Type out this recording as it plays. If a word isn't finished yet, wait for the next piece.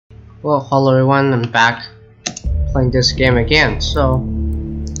Well, hello everyone, I'm back playing this game again, so...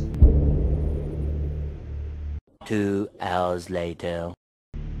 2 hours later.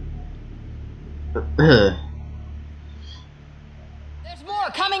 There's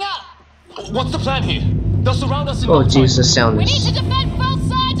more coming up! What's the plan here? They'll surround us in oh no time. Jesus, sound We need is... to defend both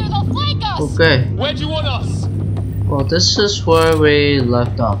sides or they'll flank us! Okay, Where do you want us? well this is where we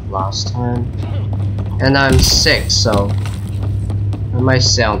left off last time. And I'm sick, so... I might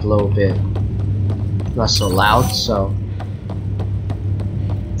sound a little bit... not so loud, so...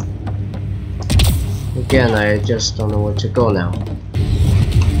 Again, I just don't know where to go now.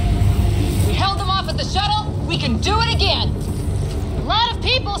 We held them off at the shuttle, we can do it again! A lot of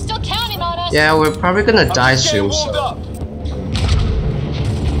people still counting on us! Yeah, we're probably gonna die Just getting soon, warmed so... up.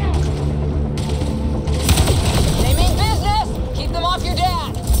 They mean business! Keep them off your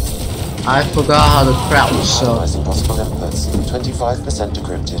dad! I forgot how to crouch, so... Analyzing possible inputs. 25%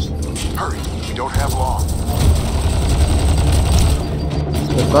 decrypted. Hurry, we don't have long.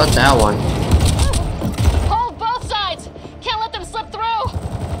 Forgot that one. Hold both sides! Can't let them slip through!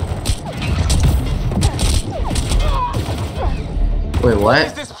 Wait, What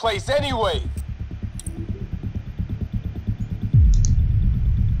is what? this place anyway?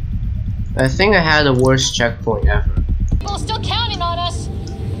 I think I had the worst checkpoint ever. People still counting on us!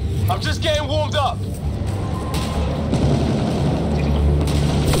 I'm just getting warmed up.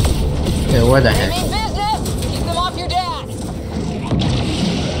 Okay, where the They heck? mean business! Keep them off your dad!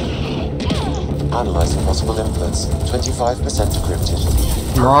 Analyzing possible inputs. 25%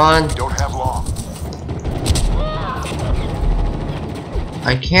 decrypted. Come on. We don't have long.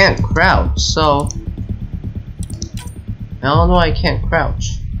 I can't crouch, so... I don't know, I can't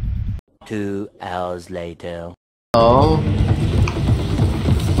crouch. 2 hours later. Oh.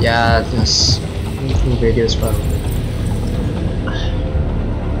 Yeah, this making videos probably.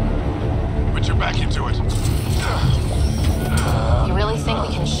 Put your back into it. You really think we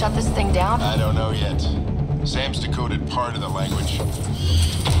can shut this thing down? I don't know yet. Sam's decoded part of the language.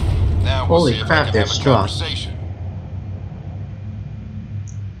 Now we'll Holy see if crap, I can they're have a strong. conversation.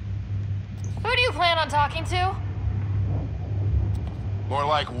 Who do you plan on talking to? More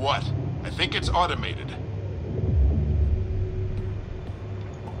like what? I think it's automated.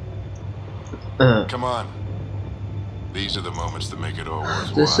 Come on. These are the moments that make it all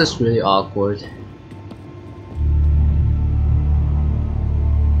worthwhile. This is really awkward.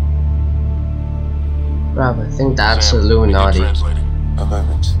 Crap, I think that's Sam, Illuminati. begin translating. A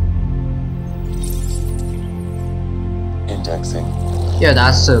moment. Indexing. Yeah,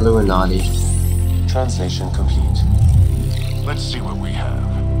 that's the Illuminati. Translation complete. Let's see what we have.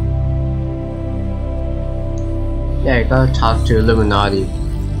 Yeah, you gotta talk to Illuminati.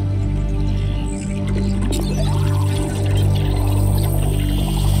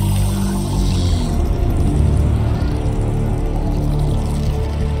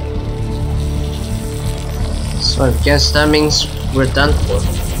 So I guess that means we're done for.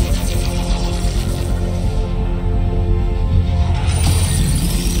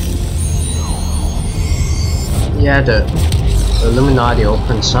 Yeah, the Illuminati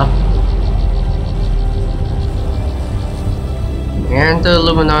opens up. And the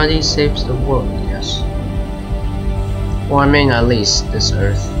Illuminati saves the world, yes. Or I mean at least this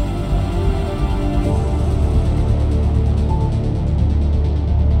Earth.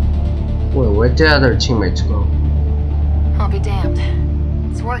 Wait, where'd the other teammates go? I'll be damned.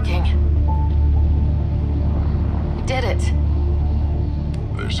 It's working. We did it.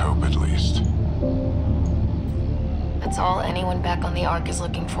 There's hope at least. That's all anyone back on the Ark is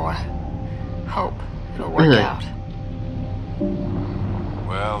looking for. Hope it'll work out.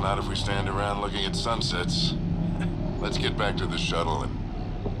 Well, not if we stand around looking at sunsets. Let's get back to the shuttle and...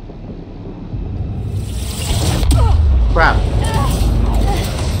 Crap.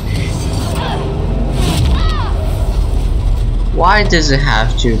 Why does it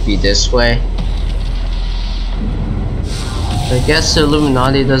have to be this way? I guess the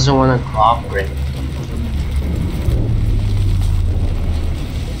Illuminati doesn't want to cooperate.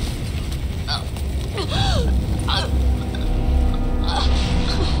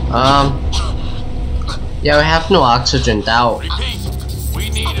 Yeah, we have no oxygen now. Repeat, we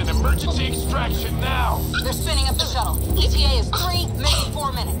need an emergency extraction now. They're spinning up the shuttle. ETA is 3, maybe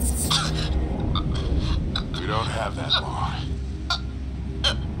 4 minutes. We don't have that long.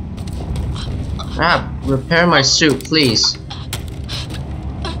 Ah, repair my suit, please.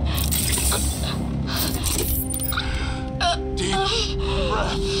 Deep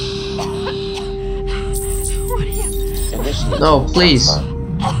breath. Initiate. No, please.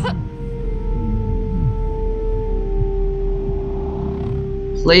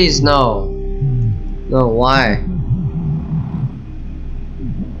 Please, no. No, why?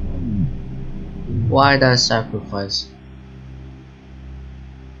 Why that sacrifice?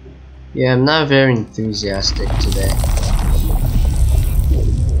 Yeah, I'm not very enthusiastic today.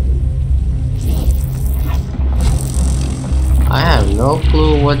 I have no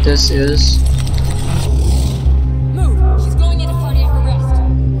clue what this is. Move! She's going into cardiac arrest.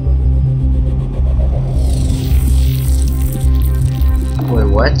 Wait,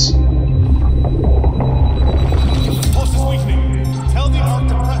 what? Pulse is weakening. Tell the arc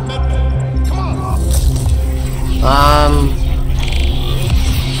to prep medbay. Come on!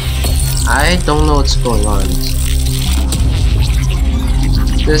 I don't know what's going on.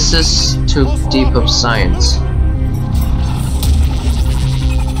 This is too deep of science.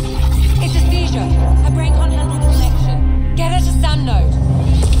 It's a seizure. Her brain can't handle the connection. Get her to Sam node.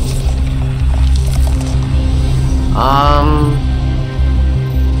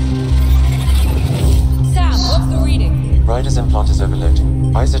 Sam, what's the reading? Ryder's implant is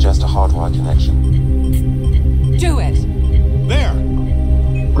overloading. I suggest a hardwire connection. Do it. There!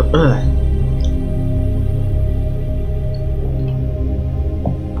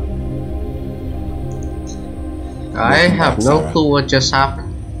 I have no clue what just happened.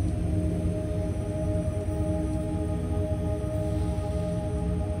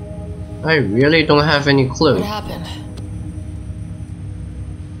 I really don't have any clue. What happened?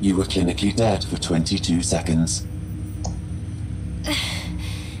 You were clinically dead for 22 seconds.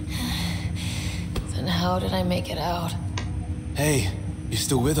 Then how did I make it out? Hey, you're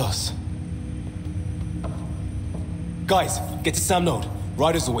still with us. Guys, get to Sam node.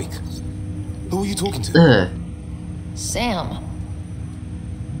 Ryder's awake. Who are you talking to? Sam,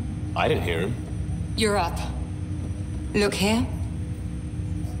 I didn't hear him. you're up. Look here.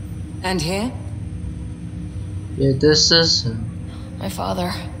 And here. Yeah, this is. My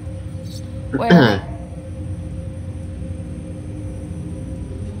father. Where?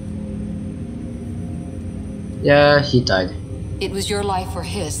 Yeah, he died. It was your life or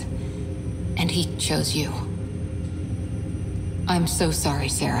his. And he chose you. I'm so sorry,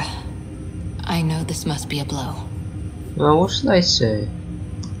 Sarah. I know this must be a blow. What should I say?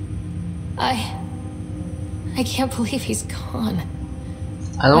 I can't believe he's gone.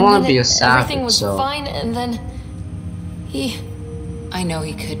 I don't want to be a Everything savage, was so. fine, and then I know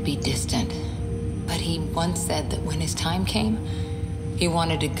he could be distant, but he once said that when his time came, he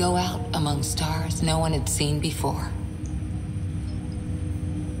wanted to go out among stars no one had seen before.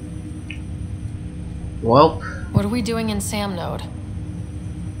 Well, What are we doing in Sam node?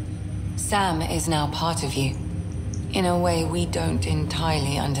 Sam is now part of you, in a way we don't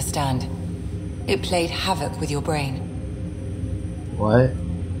entirely understand. It played havoc with your brain. what?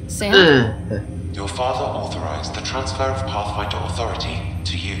 Sam? Your father authorized the transfer of Pathfinder authority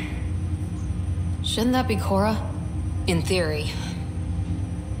to you. Shouldn't that be Cora? In theory.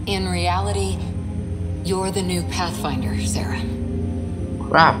 In reality, you're the new Pathfinder, Sarah.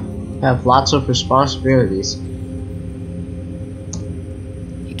 Crap. I have lots of responsibilities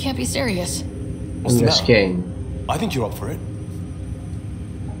You can't be serious. What's in the this matter? game. I think you're up for it.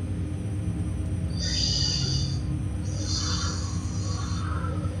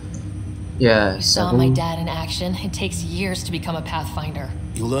 Yeah, You saw my dad in action. It takes years to become a Pathfinder.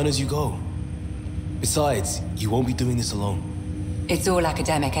 You'll learn as you go. Besides, you won't be doing this alone. It's all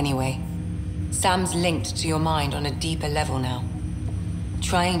academic anyway. Sam's linked to your mind on a deeper level now.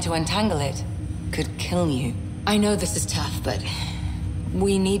 Trying to untangle it could kill you. I know this is tough, but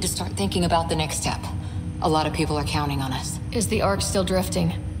we need to start thinking about the next step. A lot of people are counting on us. Is the Ark still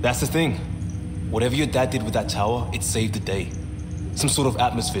drifting? That's the thing. Whatever your dad did with that tower, it saved the day. Some sort of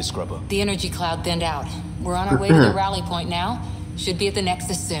atmosphere scrubber. The energy cloud thinned out. We're on our way to the rally point now. Should be at the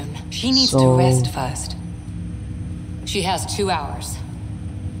Nexus soon. She needs to rest first. She has 2 hours.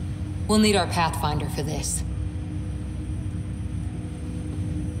 We'll need our Pathfinder for this.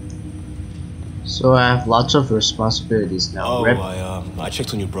 So I have lots of responsibilities now. Oh, Rip. I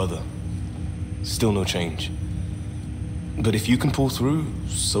checked on your brother. Still no change. But if you can pull through,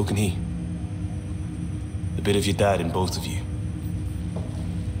 so can he. A bit of your dad in both of you.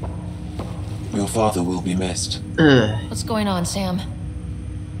 Your father will be missed. What's going on, Sam?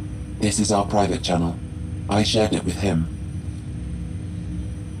 This is our private channel. I shared it with him.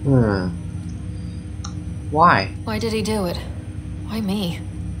 Why? Why did he do it? Why me?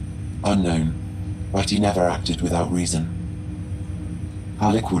 Unknown, but he never acted without reason.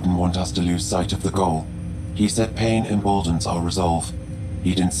 Alec wouldn't want us to lose sight of the goal. He said pain emboldens our resolve.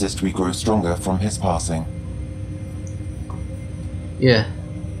 He'd insist we grow stronger from his passing. Yeah.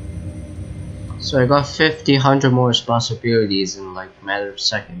 So I got 50, 100 more responsibilities in like a matter of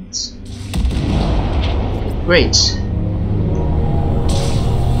seconds. Great.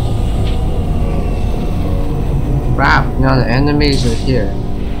 Crap, now the enemies are here.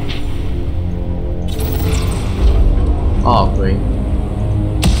 Oh, great.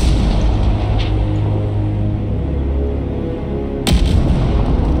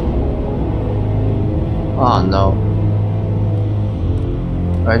 Oh no.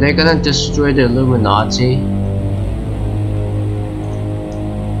 Are they gonna destroy the Illuminati?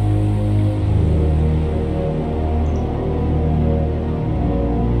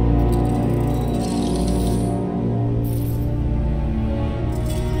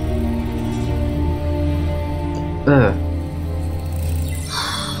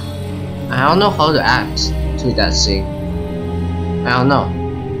 I don't know how to act to that scene. I don't know.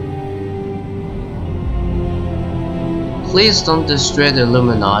 Please don't destroy the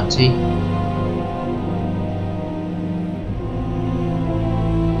Illuminati.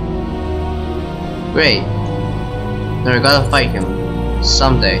 Great. Now I gotta fight him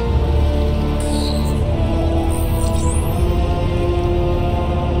someday.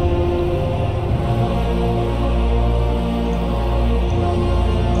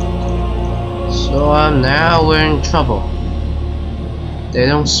 So now we're in trouble. They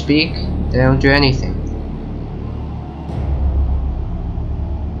don't speak, they don't do anything.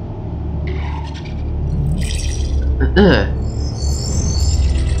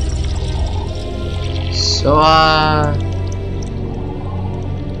 So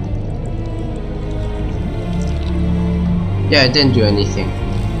yeah, I didn't do anything.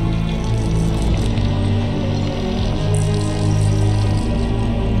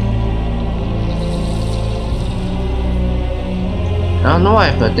 I don't know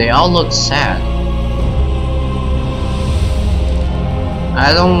why, but they all look sad.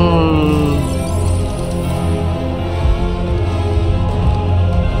 I don't...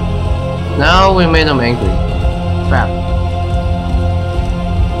 Now we made them angry. Crap.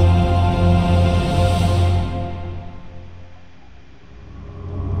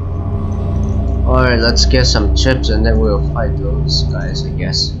 Alright, let's get some chips and then we'll fight those guys, I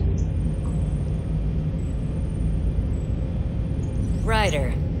guess.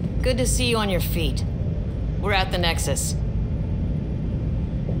 Ryder, good to see you on your feet. We're at the Nexus.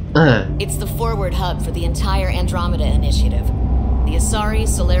 It's the forward hub for the entire Andromeda initiative. The Asari,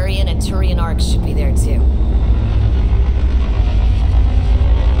 Solarian, and Turian arcs should be there too.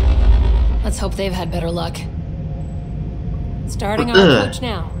 Let's hope they've had better luck. Starting our approach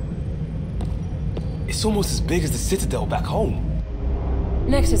now. It's almost as big as the Citadel back home.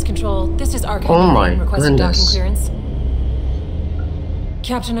 Nexus Control, this is Archive. Oh my requesting docking goodness. clearance.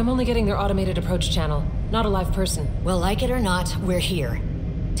 Captain, I'm only getting their automated approach channel, not a live person. Well, like it or not, we're here.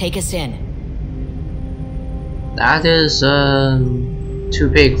 Take us in. That is too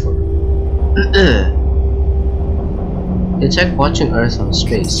big for me. It's like watching Earth from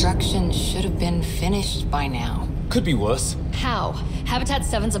space. Construction should have been finished by now. Could be worse. How? Habitat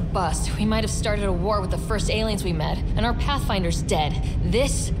 7's a bust. We might have started a war with the first aliens we met, and our Pathfinder's dead.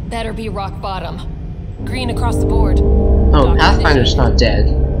 This better be rock bottom. Green across the board. Oh, Pathfinder's not dead.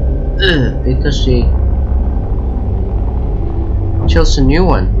 Because she chose a new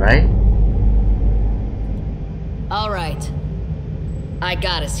one, right? Alright. I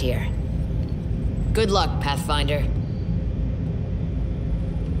got us here. Good luck, Pathfinder.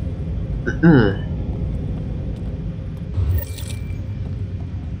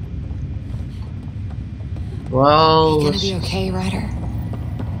 Well... You gonna be okay, Ryder?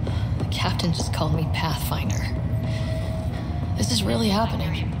 The captain just called me Pathfinder. This is really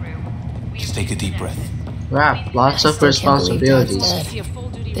happening. Just take a deep breath. Crap, lots of Still can't believe Dad's responsibilities.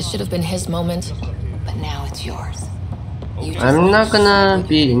 dead. This should have been his moment. But now it's yours. You just I'm not gonna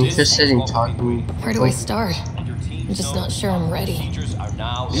be interested in talking. Where do I start? I'm just not sure I'm ready.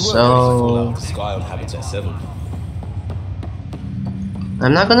 So... Sky on Habitat 7.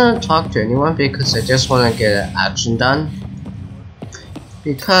 I'm not gonna talk to anyone because I just wanna get action done.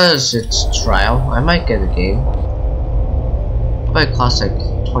 Because it's trial, I might get a game. But it costs like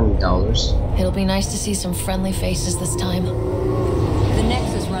 $20. It'll be nice to see some friendly faces this time. The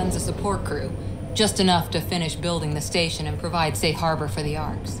Nexus runs a support crew. Just enough to finish building the station and provide safe harbor for the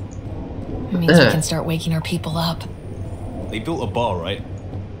arcs. It means we can start waking our people up. They built a bar, right?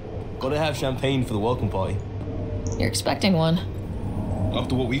 Gotta have champagne for the welcome party. You're expecting one.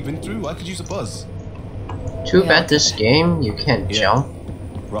 After what we've been through, I could use a buzz. Too bad this game, you can't jump.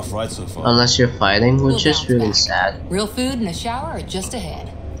 Rough ride so far. Unless you're fighting, which We'll is bounce really back. sad. Real food and a shower are just ahead.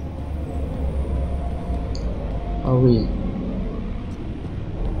 Are we...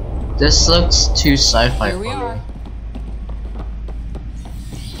 This looks too sci-fi Here we for me. are.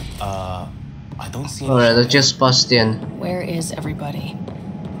 I don't see any Alright, let's champagne. just bust in. Where is everybody?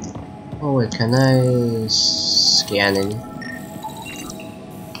 Oh wait, can I scan in?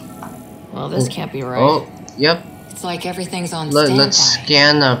 Well, this can't be right. Oh, yep. It's like everything's on standby. Let's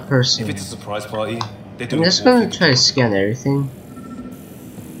scan a person. If it's a surprise party, they do I'm it just for gonna 50. try to scan everything.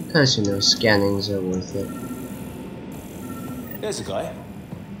 Because, you know, scannings are worth it. There's a guy.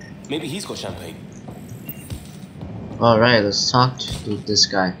 Maybe he's got champagne. Alright, let's talk to this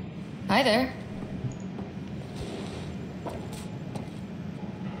guy. Hi there.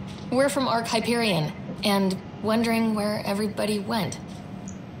 We're from Ark Hyperion, and wondering where everybody went.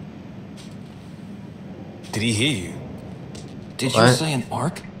 Did he hear you? Did What? you say an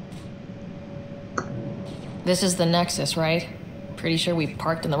arc? This is the Nexus, right? Pretty sure we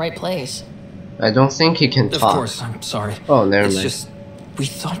parked in the right place. I don't think he can Of talk. course, I'm sorry. Oh, never It's mind. just, we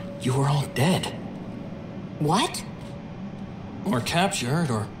thought you were all dead. What? Or captured,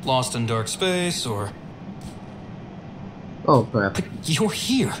 or lost in dark space, or... Oh crap. But you're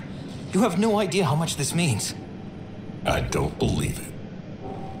here. You have no idea how much this means. I don't believe it.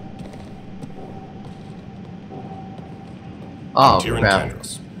 Oh Tyrion crap.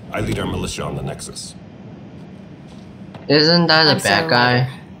 Tandros. I lead our militia on the Nexus. Isn't that a I'm bad Sarah guy?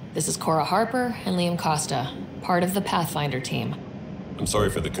 Ryder. This is Cora Harper and Liam Costa, part of the Pathfinder team. I'm sorry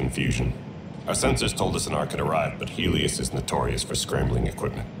for the confusion. Our sensors told us an Ark had arrived, but Helios is notorious for scrambling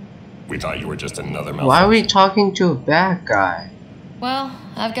equipment. We thought you were just another malfunction. Why are we talking to a bad guy? Well,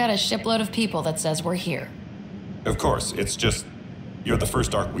 I've got a shipload of people that says we're here. Of course, it's just... You're the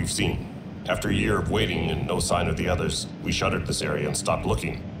first Ark we've seen. After a year of waiting and no sign of the others, we shuttered this area and stopped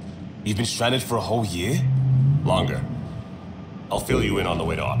looking. You've been stranded for a whole year? Longer. I'll fill you in on the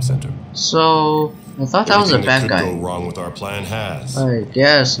way to Op Center. So, I thought that was a Everything bad that guy. could go wrong with our plan has. I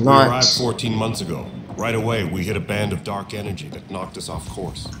guess We not. arrived 14 months ago. Right away, we hit a band of dark energy that knocked us off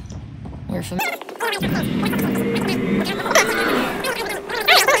course. We're familiar.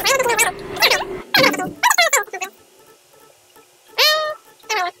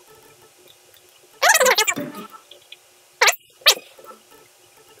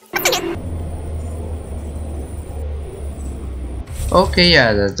 Okay,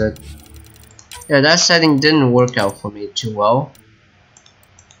 yeah, that setting didn't work out for me too well.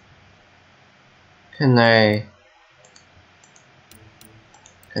 Can I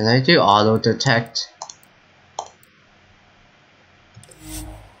do auto detect?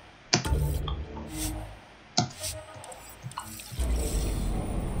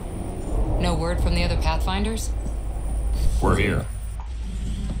 No word from the other Pathfinders? We're here.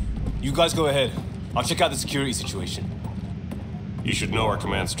 You guys go ahead. I'll check out the security situation. You should know our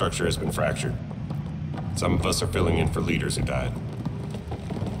command structure has been fractured. Some of us are filling in for leaders who died.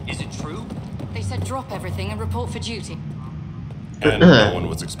 Is it true? They said drop everything and report for duty. And no one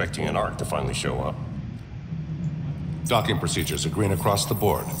was expecting an Ark to finally show up. Docking procedures are green across the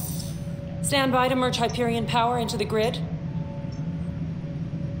board. Stand by to merge Hyperion power into the grid.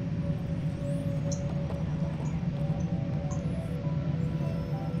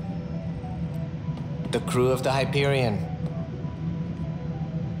 The crew of the Hyperion.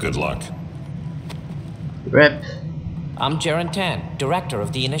 Good luck. Rip. I'm Jaren Tan, director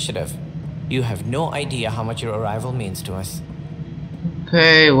of the initiative. You have no idea how much your arrival means to us.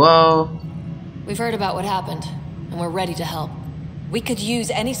 Okay, well, We've heard about what happened, and we're ready to help. We could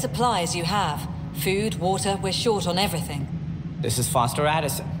use any supplies you have. Food, water, we're short on everything. This is Foster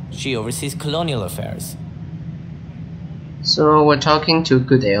Addison. She oversees colonial affairs. so we're talking to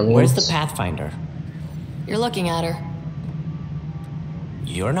good aliens. Where's the Pathfinder? You're looking at her.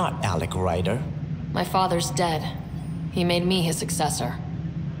 You're not Alec Ryder. My father's dead. He made me his successor.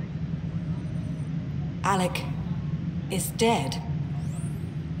 Alec is dead.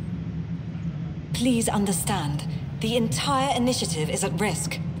 Please understand, the entire initiative is at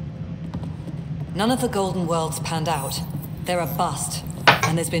risk. None of the Golden Worlds panned out. They're a bust,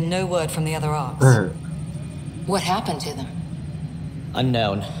 and there's been no word from the other arcs. What happened to them?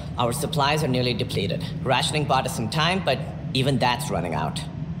 Unknown. Our supplies are nearly depleted. Rationing bought us some time, but even that's running out.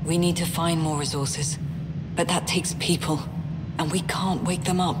 We need to find more resources, but that takes people, and we can't wake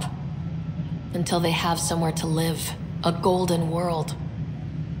them up. Until they have somewhere to live. A golden world.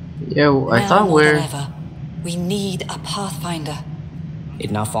 Yeah, I Now thought more than we're... ever, we need a Pathfinder. It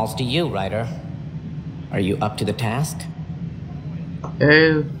now falls to you, Ryder. Are you up to the task?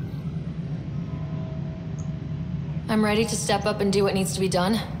 Oh, I'm ready to step up and do what needs to be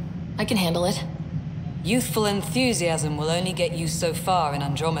done. I can handle it. Youthful enthusiasm will only get you so far in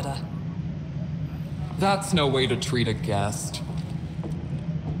Andromeda. That's no way to treat a guest.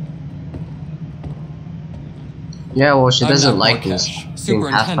 Yeah, well, she doesn't I'm like Ned this Morkesh, being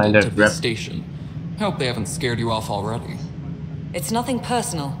Pathfinder superintendent of rep. this station. Hope they haven't scared you off already. It's nothing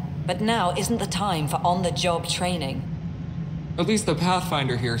personal, but now isn't the time for on-the-job training. At least the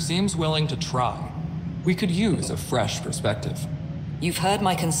Pathfinder here seems willing to try. We could use a fresh perspective. You've heard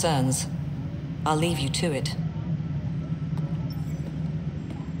my concerns. I'll leave you to it.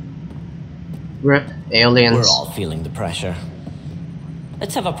 Rip aliens. We're all feeling the pressure.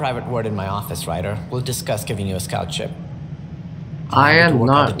 Let's have a private word in my office, Ryder. We'll discuss giving you a scout ship. I am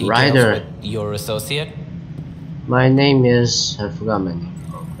not Ryder. With your associate? My name is... I forgot my name.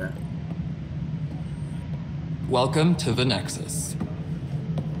 Okay. Welcome to the Nexus.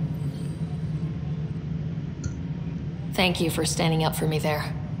 Thank you for standing up for me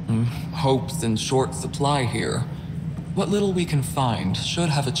there. Hope's in short supply here. What little we can find should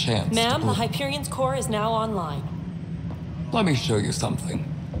have a chance. Ma'am, the Hyperion's core is now online. Let me show you something.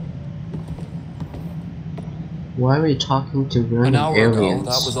 Why are we talking to An random hour aliens?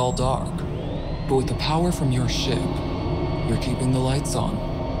 ago, that was all dark. But with the power from your ship, you're keeping the lights on.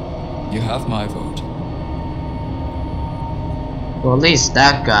 You have my vote. Well, at least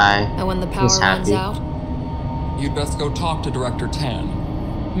that guy And when the power is runs happy. out, You'd best go talk to Director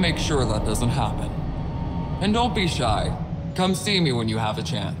Tan. Make sure that doesn't happen. And don't be shy. Come see me when you have a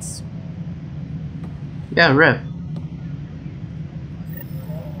chance. Yeah, Rip.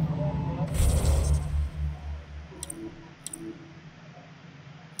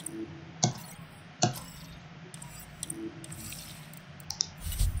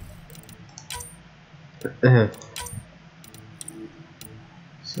 Uh,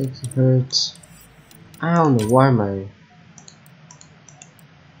 6 hertz. I don't know why my...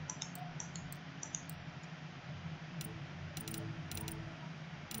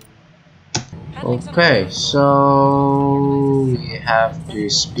 Okay, so we have to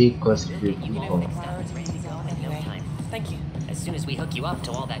speak with few people. Thank you. As soon as we hook you up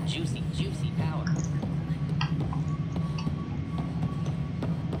to all that juicy power.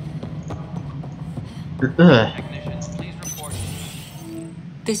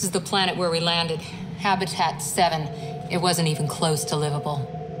 This is the planet where we landed. Habitat 7. It wasn't even close to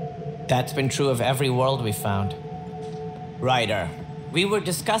livable. That's been true of every world we found. Ryder, we were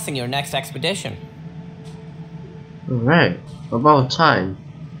discussing your next expedition. Alright, about time.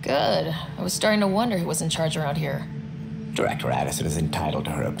 good. I was starting to wonder who was in charge around here. Director Addison is entitled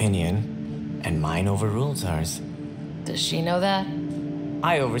to her opinion, and mine overrules hers. Does she know that?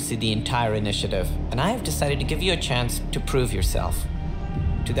 I oversee the entire initiative, and I have decided to give you a chance to prove yourself.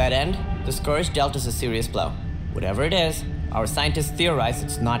 To that end, the Scourge dealt us a serious blow. Whatever it is, our scientists theorize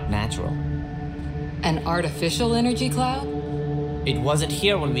it's not natural. An artificial energy cloud? It wasn't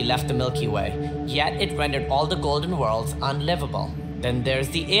here when we left the Milky Way, yet it rendered all the golden worlds unlivable. Then there's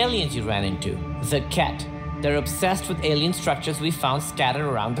the aliens you ran into, the Ket. They're obsessed with alien structures we found scattered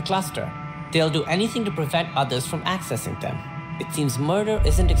around the cluster. They'll do anything to prevent others from accessing them. It seems murder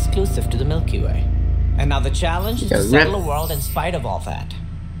isn't exclusive to the Milky Way. And now the challenge is to settle a world in spite of all that.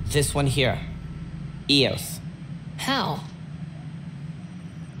 This one here. Eos. How?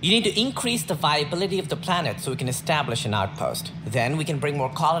 You need to increase the viability of the planet so we can establish an outpost. Then we can bring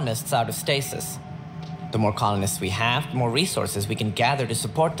more colonists out of stasis. The more colonists we have, the more resources we can gather to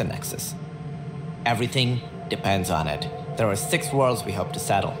support the Nexus. Everything depends on it. There are 6 worlds we hope to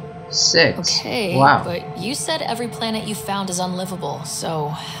settle. 6? Okay, wow. But you said every planet you found is unlivable, so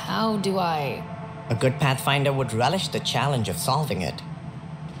how do I... A good Pathfinder would relish the challenge of solving it.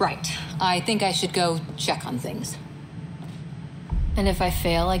 Right. I think I should go check on things. And if I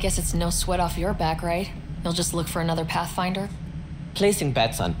fail, I guess it's no sweat off your back, right? You'll just look for another Pathfinder? Placing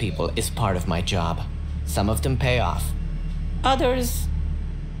bets on people is part of my job. Some of them pay off. Others...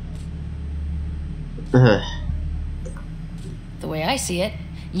 The way I see it,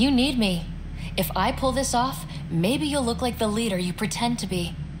 you need me. If I pull this off, maybe you'll look like the leader you pretend to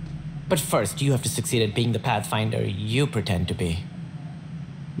be. But first, you have to succeed at being the Pathfinder you pretend to be.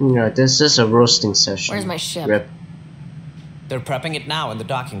 No, this is a roasting session. Where's my ship? Rip. They're prepping it now in the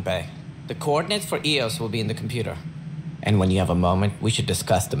docking bay. The coordinates for Eos will be in the computer. And when you have a moment, we should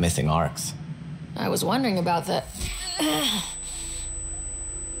discuss the missing arcs. I was wondering about that.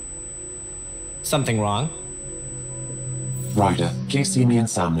 Something wrong? Ryder, please me and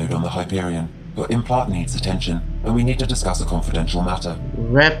Sam node on the Hyperion. Your implant needs attention, and we need to discuss a confidential matter.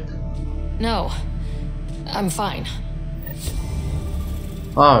 Rep. No. I'm fine.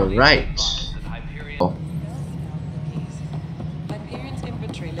 Alright.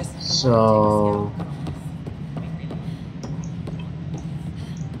 So...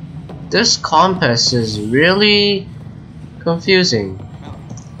 this compass is really confusing.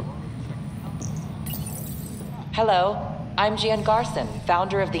 Hello, Hello, I'm Jan Garson,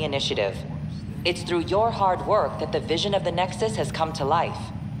 founder of the initiative. It's through your hard work that the vision of the Nexus has come to life.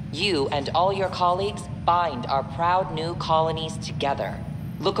 You and all your colleagues bind our proud new colonies together.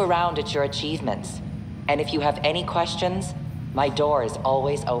 Look around at your achievements. And if you have any questions, my door is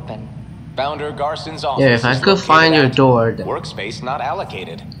always open. Founder Garson's office. Yeah, if I could find your door, then. Workspace not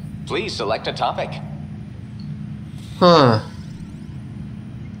allocated. Please select a topic. Huh.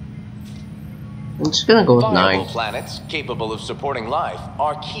 I'm just gonna go with Viable 9. planets capable of supporting life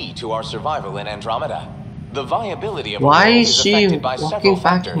are key to our survival in Andromeda. The viability of Why a world is is she affected by several walking back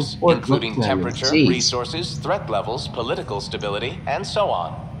and factors, forth including looking at me? temperature, Jeez. resources, threat levels, political stability, and so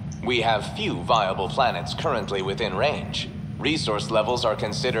on. We have few viable planets currently within range. Resource levels are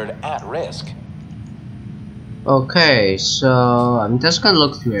considered at risk. Okay, so I'm just gonna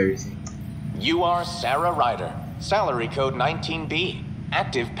look through everything. You are Sarah Ryder, salary code 19B,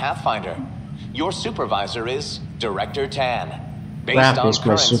 active Pathfinder. Your supervisor is Director Tan. Based Rap on is my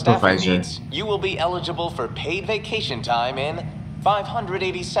current staffing supervisor. needs, you will be eligible for paid vacation time in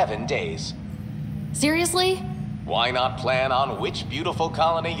 587 days. Seriously? Why not plan on which beautiful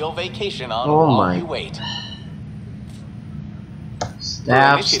colony you'll vacation on Oh while my. you wait? For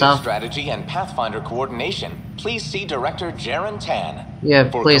Staff initiative stuff. strategy and Pathfinder coordination, please see Director Jaren Tan. Yeah,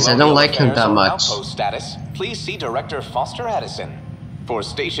 For please, I don't colonial like him affairs that or much. Outpost status, please see Director Foster Addison. For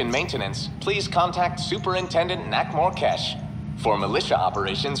station maintenance, please contact Superintendent Nakmor Kesh. For militia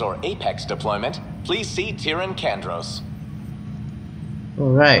operations or Apex deployment, please see Tyran Kandros.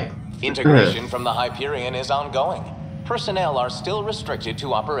 Alright. Integration from the Hyperion is ongoing. Personnel are still restricted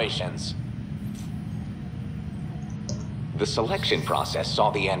to operations. The selection process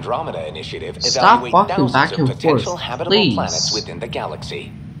saw the Andromeda Initiative Stop evaluate walking thousands back of and potential forth, habitable please. planets within the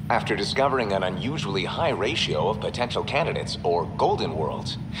galaxy. After discovering an unusually high ratio of potential candidates, or golden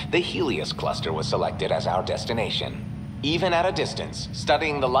worlds, the Helios cluster was selected as our destination. Even at a distance,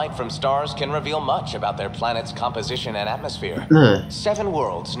 studying the light from stars can reveal much about their planet's composition and atmosphere. 7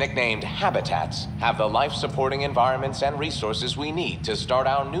 worlds, nicknamed habitats, have the life-supporting environments and resources we need to start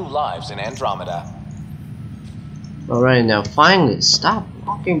our new lives in Andromeda. Alright, now finally, stop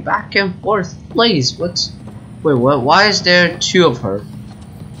walking back and forth, please. What's... Wait, what? Why is there 2 of her?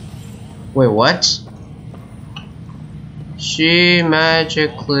 Wait, what? She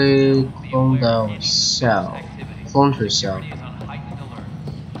magically cloned herself. Cloned herself.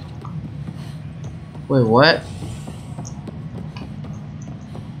 Wait, what?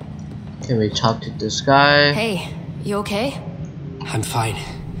 Can we talk to this guy? Hey, you okay? I'm fine.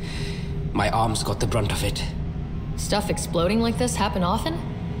 My arms got the brunt of it. Stuff exploding like this happen often?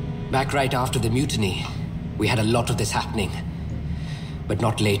 Back right after the mutiny, we had a lot of this happening. But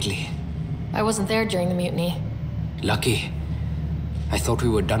not lately. I wasn't there during the mutiny. Lucky. I thought we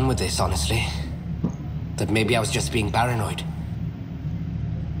were done with this, honestly. That maybe I was just being paranoid.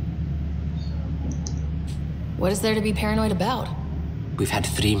 What is there to be paranoid about? We've had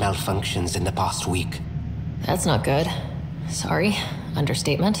 3 malfunctions in the past week. That's not good. Sorry.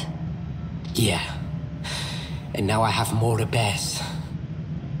 Understatement. Yeah. And now I have more repairs.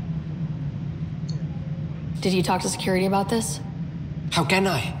 Did you talk to security about this? How can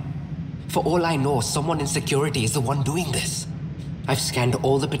I? For all I know, someone in security is the one doing this. I've scanned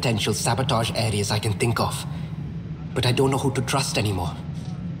all the potential sabotage areas I can think of. But I don't know who to trust anymore.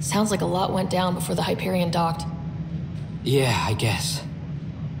 Sounds like a lot went down before the Hyperion docked. Yeah, I guess.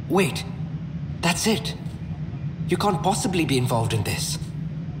 Wait. That's it. You can't possibly be involved in this.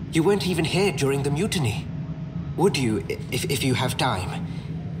 You weren't even here during the mutiny. Would you, if you have time?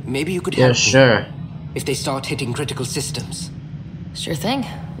 Maybe you could help me. Sure. If they start hitting critical systems. Sure thing.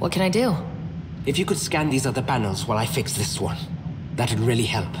 What can I do? If you could scan these other panels while I fix this one, that'd really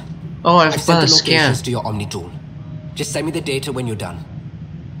help. Oh, I've sent got the a scan. locations to your Omni tool. Just send me the data when you're done.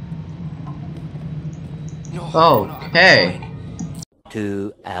 Okay.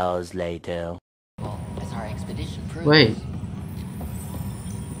 2 hours later. As our expedition proves. Wait.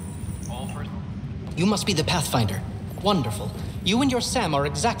 You must be the Pathfinder. Wonderful. You and your Sam are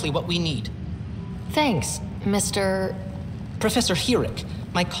exactly what we need. Thanks, Mr. Professor Herrick.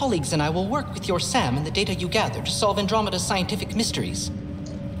 My colleagues and I will work with your Sam and the data you gather to solve Andromeda's scientific mysteries.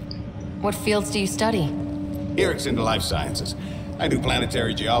 What fields do you study? Herrick's into life sciences. I do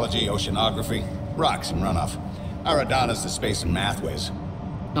planetary geology, oceanography, rocks and runoff. Aradana's the space and math whiz.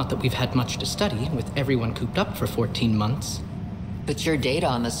 Not that we've had much to study, with everyone cooped up for 14 months. But your data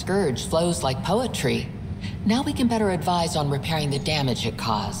on the Scourge flows like poetry. Now we can better advise on repairing the damage it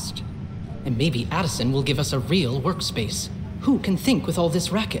caused. And maybe Addison will give us a real workspace. Who can think with all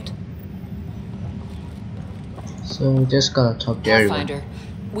this racket? So we just gotta talk to everyone. Pathfinder,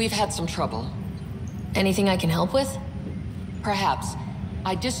 we've had some trouble. Anything I can help with? Perhaps.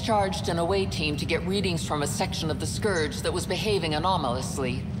 I discharged an away team to get readings from a section of the Scourge that was behaving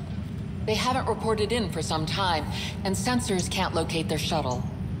anomalously. They haven't reported in for some time, and sensors can't locate their shuttle.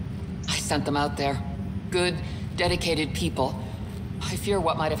 I sent them out there. Good, dedicated people. I fear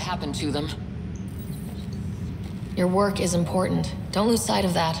what might have happened to them. Your work is important. Don't lose sight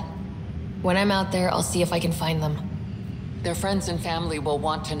of that. When I'm out there, I'll see if I can find them. Their friends and family will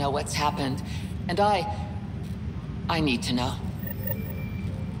want to know what's happened, and I need to know.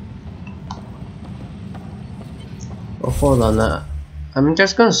 Oh, hold on. I'm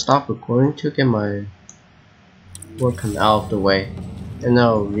just gonna stop recording to get my work out of the way, and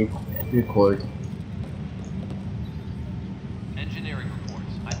I'll record. Engineering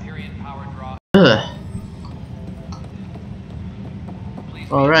reports. Hyperion power draw.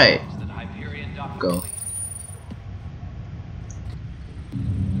 All right. Go.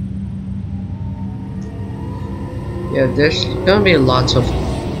 Yeah, there's gonna be lots of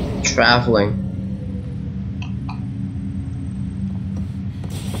traveling.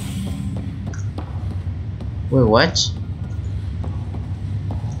 Wait, what?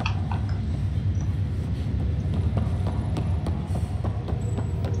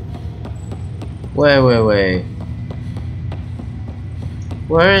 Wait.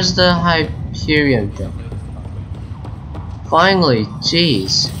 Where is the Hyperion though? Finally,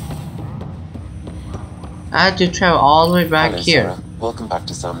 jeez. I had to travel all the way back here. Sarah. Welcome back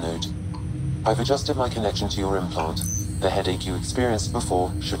to Sam Node. I've adjusted my connection to your implant. The headache you experienced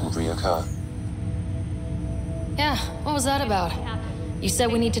before shouldn't reoccur. Yeah, what was that about? You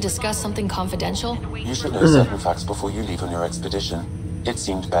said we need to discuss something confidential? You should know certain facts before you leave on your expedition. It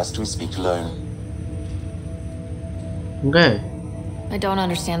seemed best we speak alone. Okay. I don't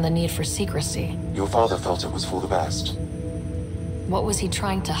understand the need for secrecy. Your father felt it was for the best. What was he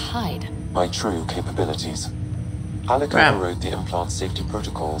trying to hide? My true capabilities. Alec overrode the implant safety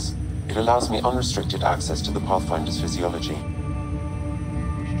protocols. It allows me unrestricted access to the Pathfinder's physiology.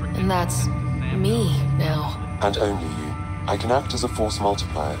 And that's me now. And only you. I can act as a force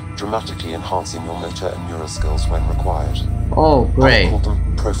multiplier, dramatically enhancing your motor and neural skills when required. Oh, great. I call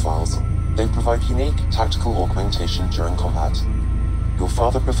them profiles. They provide unique tactical augmentation during combat. Your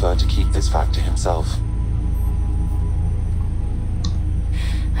father preferred to keep this fact to himself.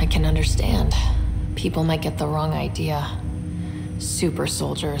 I can understand. People might get the wrong idea. Super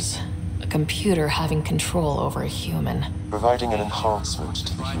soldiers. A computer having control over a human. Providing an enhancement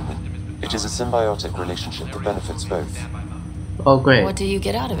to the human. It is a symbiotic relationship that benefits both. Oh, great. What do you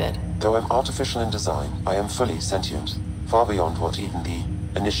get out of it? Though I'm artificial in design, I am fully sentient. Far beyond what even the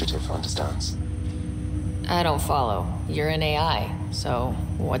Initiative understands. I don't follow. You're an AI, so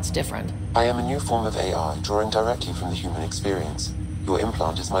what's different? I am a new form of AI, drawing directly from the human experience. Your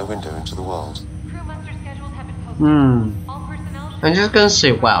implant is my window into the world. I'm just gonna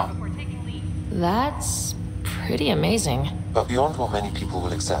say wow. That's pretty amazing. But beyond what many people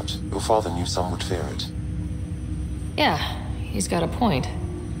will accept, your father knew some would fear it. Yeah, he's got a point.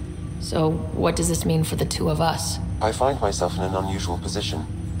 So what does this mean for the two of us? I find myself in an unusual position.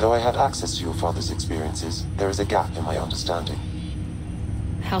 Though I had access to your father's experiences, there is a gap in my understanding.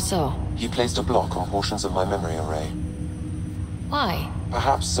 How so? He placed a block on portions of my memory array. Why?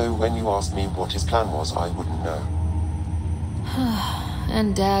 Perhaps so when you asked me what his plan was, I wouldn't know.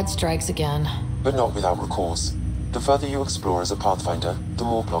 And Dad strikes again. But not without recourse. The further you explore as a Pathfinder, the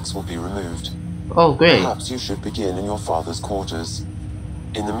more blocks will be removed. Oh, great. Perhaps you should begin in your father's quarters.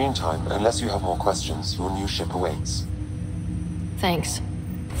 In the meantime, unless you have more questions, your new ship awaits. Thanks.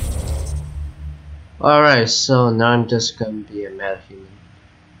 Alright, so now I'm just gonna be a metahuman.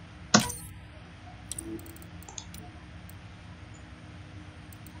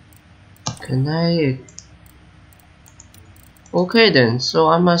 Can I... Okay then, so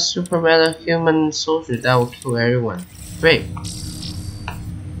I'm a super metahuman soldier that will kill everyone. Great.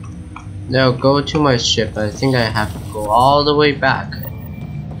 Now go to my ship. I think I have to go all the way back.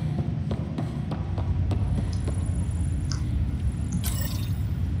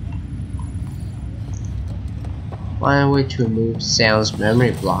 Find a way to remove Sam's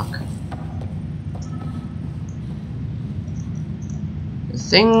memory block. I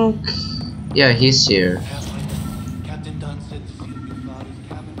think... yeah, he's here.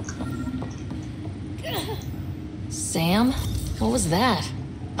 Sam? What was that?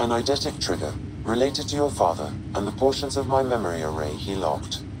 An eidetic trigger, related to your father, and the portions of my memory array he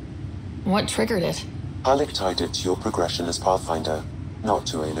locked. What triggered it? Alec tied it to your progression as Pathfinder, not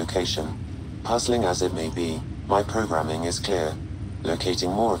to a location. Puzzling as it may be, my programming is clear.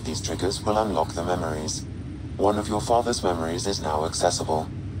 Locating more of these triggers will unlock the memories. One of your father's memories is now accessible.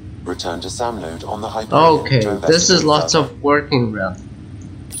 Return to Sam node on the Hyperion. Okay, this is lots of working around.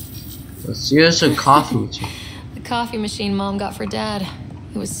 Let's use a coffee machine. The coffee machine Mom got for Dad.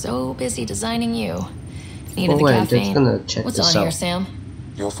 He was so busy designing you. Needed the wait, caffeine. gonna check What's this on out. here, Sam?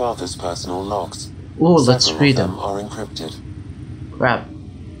 Your father's personal logs. Ooh, let's Several read of them. Are encrypted. Crap.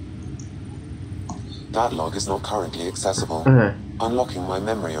 That log is not currently accessible. Unlocking my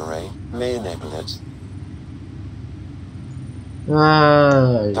memory array may enable it.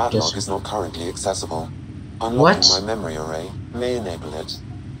 That log is not currently accessible. Unlocking my memory array may enable it.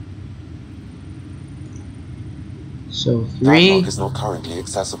 So That 3. log is not currently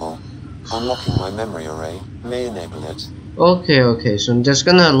accessible. Unlocking my memory array may enable it. Okay, so I'm just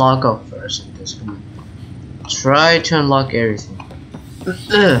gonna log up first. I'm just gonna try to unlock everything.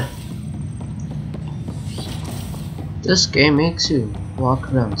 This game makes you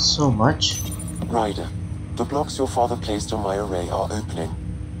walk around so much. Ryder, the blocks your father placed on my array are opening.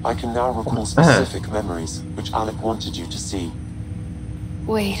 I can now recall specific memories, which Alec wanted you to see.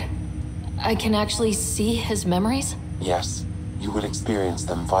 Wait, I can actually see his memories? Yes, you will experience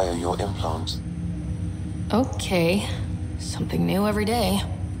them via your implant. Okay, something new every day.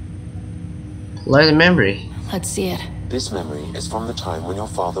 Play the memory. Let's see it. This memory is from the time when your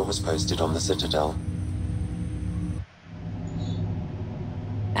father was posted on the Citadel.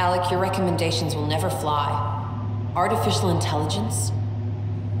 Alec, your recommendations will never fly. Artificial intelligence?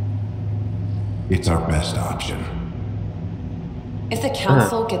 It's our best option. If the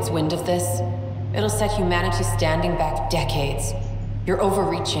Council gets wind of this, it'll set humanity standing back decades. You're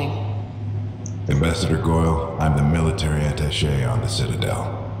overreaching. Ambassador Goyle, I'm the military attaché on the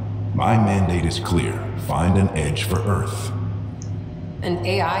Citadel. My mandate is clear. Find an edge for Earth. And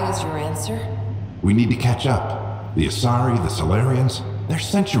AI is your answer? We need to catch up. The Asari, the Solarians, they're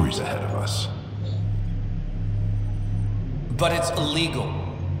centuries ahead of us. But it's illegal.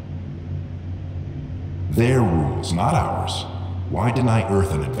 Their rules, not ours. Why deny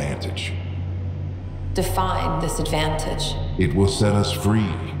Earth an advantage? Define this advantage. It will set us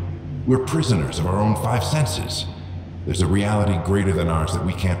free. We're prisoners of our own 5 senses. There's a reality greater than ours that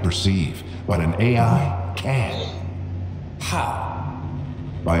we can't perceive, but an AI can. How?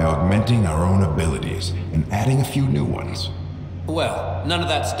 By augmenting our own abilities and adding a few new ones. Well, none of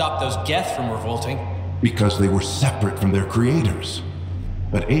that stopped those Geth from revolting. Because they were separate from their creators.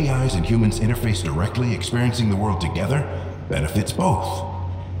 But AIs and humans interface directly, experiencing the world together, benefits both.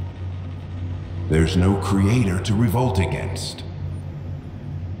 There's no creator to revolt against.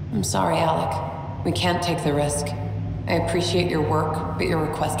 I'm sorry, Alec. We can't take the risk. I appreciate your work, but your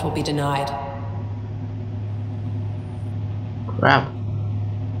request will be denied. Crap.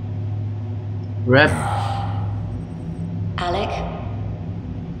 Rep. Alec?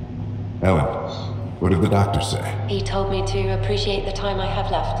 Ellen, what did the doctor say? He told me to appreciate the time I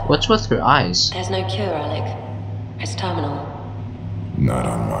have left. What's with your eyes? There's no cure, Alec. It's terminal. Not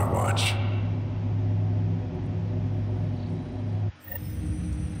on my watch.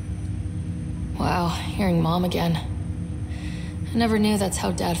 Wow, hearing Mom again. I never knew that's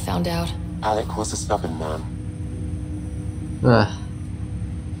how Dad found out. Alec was a stubborn man.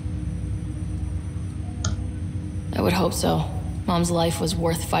 I would hope so. Mom's life was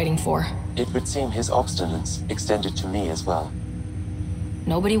worth fighting for. It would seem his obstinance extended to me as well.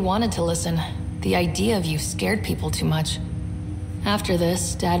 Nobody wanted to listen. The idea of you scared people too much. After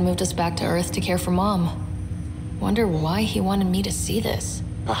this, Dad moved us back to Earth to care for Mom. Wonder why he wanted me to see this.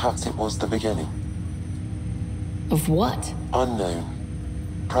 Perhaps it was the beginning. Of what?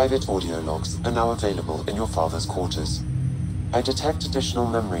 Unknown. Private audio logs are now available in your father's quarters. I detect additional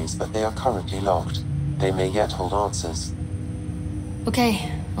memories, but they are currently logged. They may yet hold answers.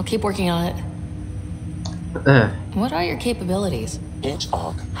 Okay, I'll keep working on it. What are your capabilities? Each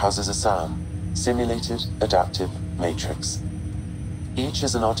arc houses a SAM, Simulated Adaptive Matrix. Each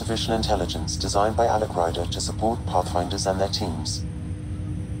is an artificial intelligence designed by Alec Ryder to support Pathfinders and their teams.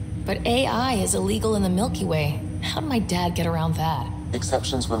 But AI is illegal in the Milky Way. How did my dad get around that?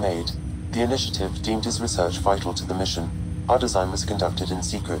 Exceptions were made. The initiative deemed his research vital to the mission. Our design was conducted in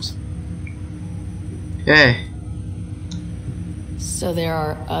secret. Okay. So there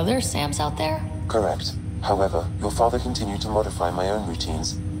are other SAMs out there? Correct. However, your father continued to modify my own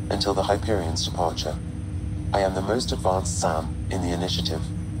routines until the Hyperion's departure. I am the most advanced SAM in the initiative.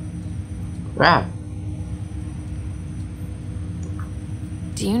 Wow.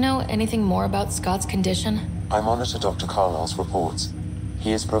 Do you know anything more about Scott's condition? I monitor Dr. Carlisle's reports.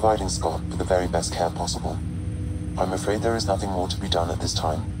 He is providing Scott with the very best care possible. I'm afraid there is nothing more to be done at this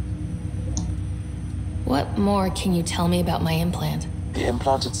time. What more can you tell me about my implant? The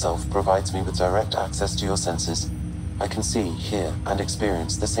implant itself provides me with direct access to your senses. I can see, hear, and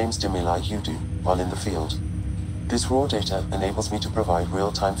experience the same stimuli you do while in the field. This raw data enables me to provide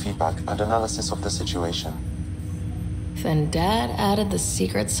real-time feedback and analysis of the situation. Then Dad added the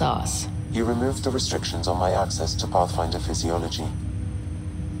secret sauce. He removed the restrictions on my access to Pathfinder physiology.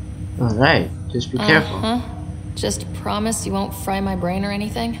 Alright, just be careful. Just promise you won't fry my brain or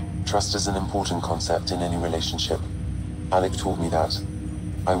anything? Trust is an important concept in any relationship. Alec taught me that.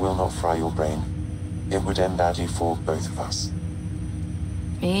 I will not fry your brain. It would end badly for both of us.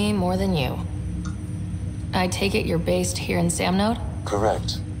 Me more than you. I take it you're based here in Samnode?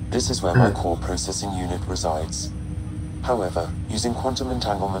 Correct. This is where my core processing unit resides. However, using quantum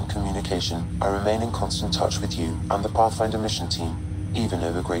entanglement communication, I remain in constant touch with you and the Pathfinder mission team, even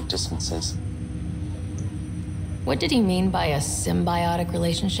over great distances. What did he mean by a symbiotic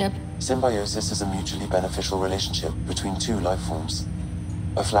relationship? Symbiosis is a mutually beneficial relationship between two life forms.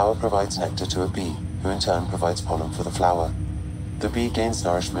 A flower provides nectar to a bee, who in turn provides pollen for the flower. The bee gains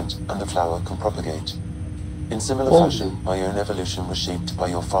nourishment, and the flower can propagate. In similar fashion, my own evolution was shaped by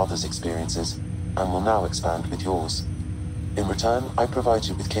your father's experiences, and will now expand with yours. In return, I provide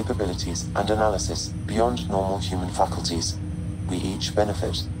you with capabilities and analysis beyond normal human faculties. We each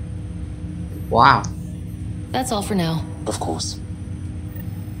benefit. Wow. That's all for now. Of course.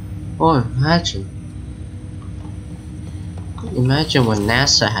 Oh, imagine. Imagine when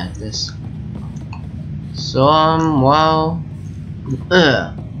NASA had this. So, well...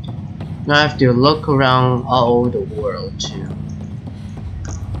 now I have to look around all over the world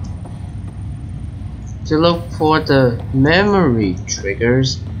to look for the memory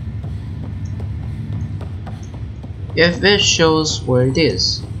triggers. If it shows where it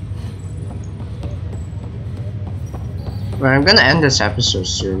is. Well, I'm gonna end this episode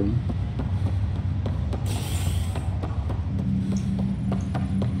soon.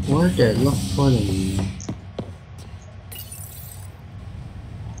 Where did I look for them?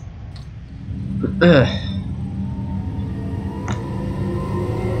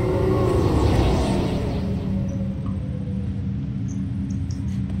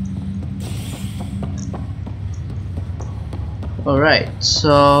 Alright,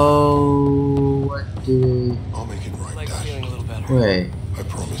 so what do we... I'll make it right, Dash. Wait. I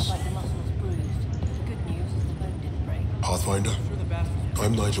promise. Pathfinder,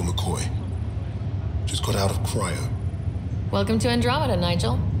 I'm Nigel McCoy. Just got out of cryo. Welcome to Andromeda,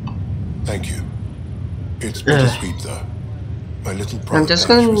 Nigel. Thank you. It's bittersweet though. My little brother I'm just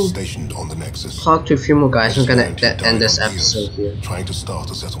gonna was stationed on the Nexus. talk to a few more guys. I'm gonna end this episode here. Trying to start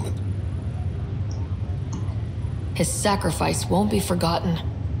a settlement. His sacrifice won't be forgotten.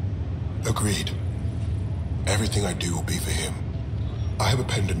 Agreed. Everything I do will be for him. I have a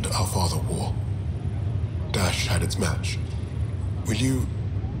pendant our father wore. Dash had its match. Will you...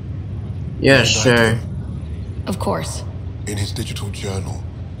 Yeah, sure. Of course. In his digital journal,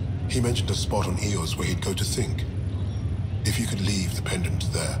 he mentioned a spot on Eos where he'd go to think. If you could leave the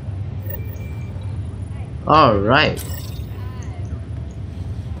pendant there. Alright.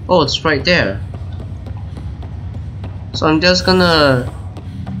 Oh, it's right there. So I'm just gonna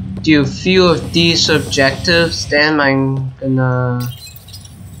do a few of these objectives, then I'm gonna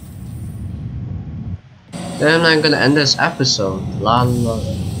end this episode. La la.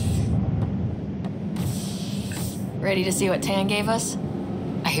 Ready to see what Tan gave us?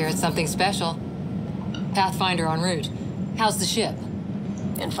 I hear it's something special. Pathfinder en route. How's the ship?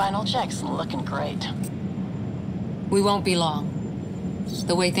 In final checks, looking great. We won't be long.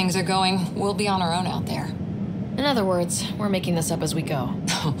 The way things are going, we'll be on our own out there. In other words, we're making this up as we go.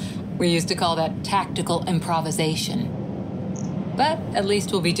 We used to call that tactical improvisation. But at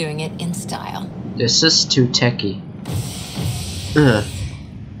least we'll be doing it in style. This is too techy. Ugh.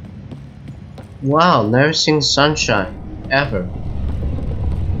 Wow, never seen sunshine. Ever.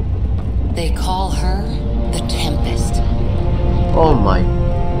 They call her the Tempest. Oh my.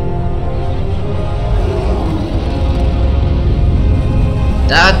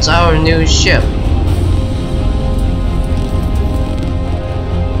 That's our new ship.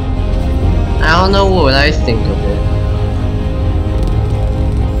 I don't know what I think of it.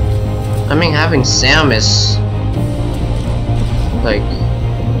 I mean, having Sam is like,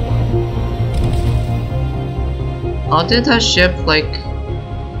 how did that ship like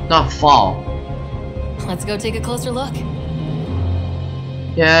not fall? Let's go take a closer look.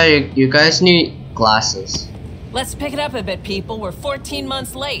 Yeah, you guys need glasses. Let's pick it up a bit, people. We're 14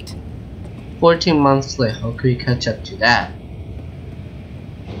 months late. 14 months late. How could we catch up to that?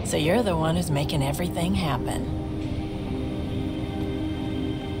 So you're the one who's making everything happen.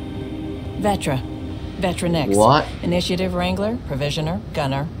 Vetra, Veteran X. What? Initiative Wrangler, Provisioner,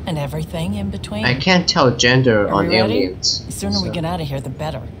 Gunner, and everything in between. I can't tell gender Are on we ready? aliens. The sooner we get out of here, the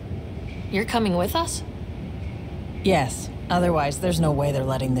better. You're coming with us? Yes. Otherwise, there's no way they're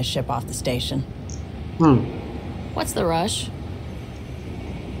letting this ship off the station. What's the rush?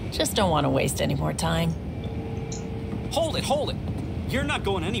 Just don't want to waste any more time. Hold it, hold it. You're not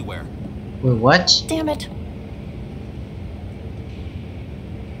going anywhere. Wait, what? Damn it.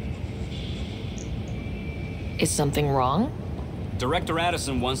 Is something wrong? Director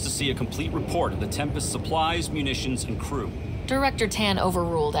Addison wants to see a complete report of the Tempest's supplies, munitions, and crew. Director Tan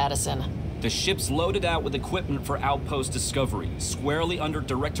overruled Addison. The ship's loaded out with equipment for outpost discovery, squarely under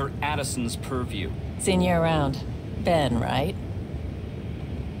Director Addison's purview. Seen you around. Ben, right?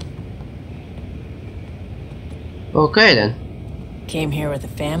 Okay then. Came here with a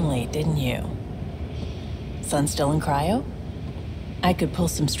family, didn't you? Son still in cryo? I could pull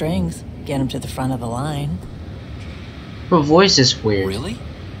some strings, get him to the front of the line. Her voice is weird. Really?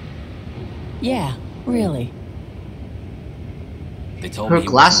 Yeah, really. They told Her me he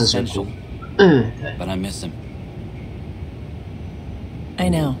was glasses are essential, cool. but I miss him. I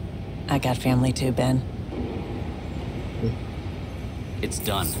know. I got family too, Ben. It's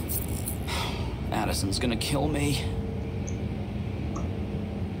done. Addison's gonna kill me.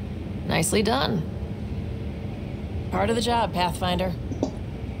 Nicely done. Part of the job, Pathfinder.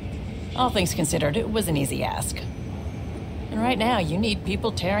 All things considered, it was an easy ask. And right now, you need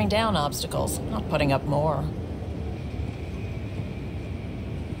people tearing down obstacles, not putting up more.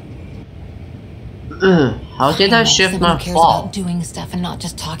 How did that shift Someone not cares fall? about doing stuff and not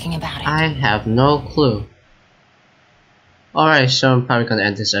just talking about it. I have no clue. Alright, so I'm probably gonna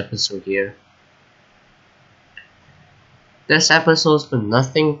end this episode here. This episode's been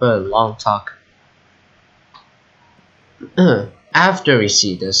nothing but a long talk. After we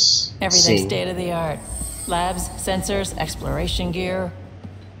see this Everything's scene. state of the art. Labs, sensors, exploration gear.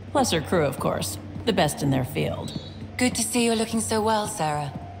 Plus her crew, of course. The best in their field. Good to see you're looking so well,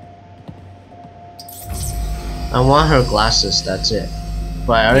 Sarah. I want her glasses, that's it.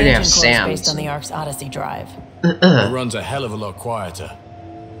 But I already The have engine core's Sam's. based on the Ark's Odyssey drive. It runs a hell of a lot quieter.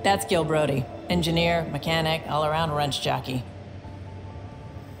 That's Gil Brody. Engineer, mechanic, all-around wrench jockey.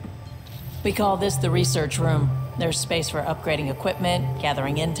 We call this the research room. There's space for upgrading equipment,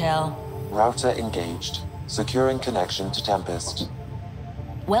 gathering intel. Router engaged. Securing connection to Tempest.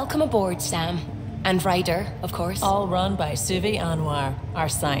 Welcome aboard, Sam. And Ryder, of course. All run by Suvi Anwar, our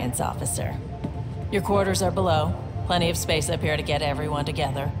science officer. Your quarters are below. Plenty of space up here to get everyone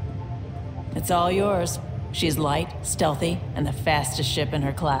together. It's all yours. She's light, stealthy, and the fastest ship in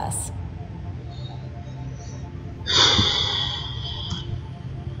her class.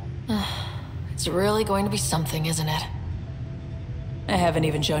 It's really going to be something, isn't it? I haven't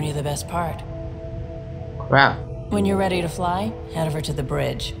even shown you the best part. Crap. When you're ready to fly, head over to the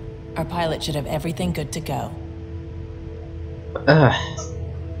bridge. Our pilot should have everything good to go.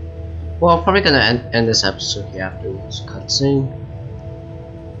 Well, I'm probably gonna end this episode here after this cutscene.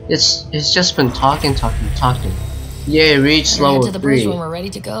 It's just been talking. Yay, reached We're level to the bridge 3. when we're ready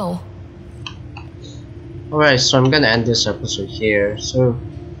to go. Alright, so I'm gonna end this episode here. So,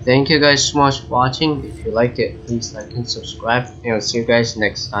 thank you guys so much for watching. If you liked it, please like and subscribe. And I'll see you guys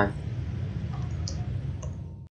next time.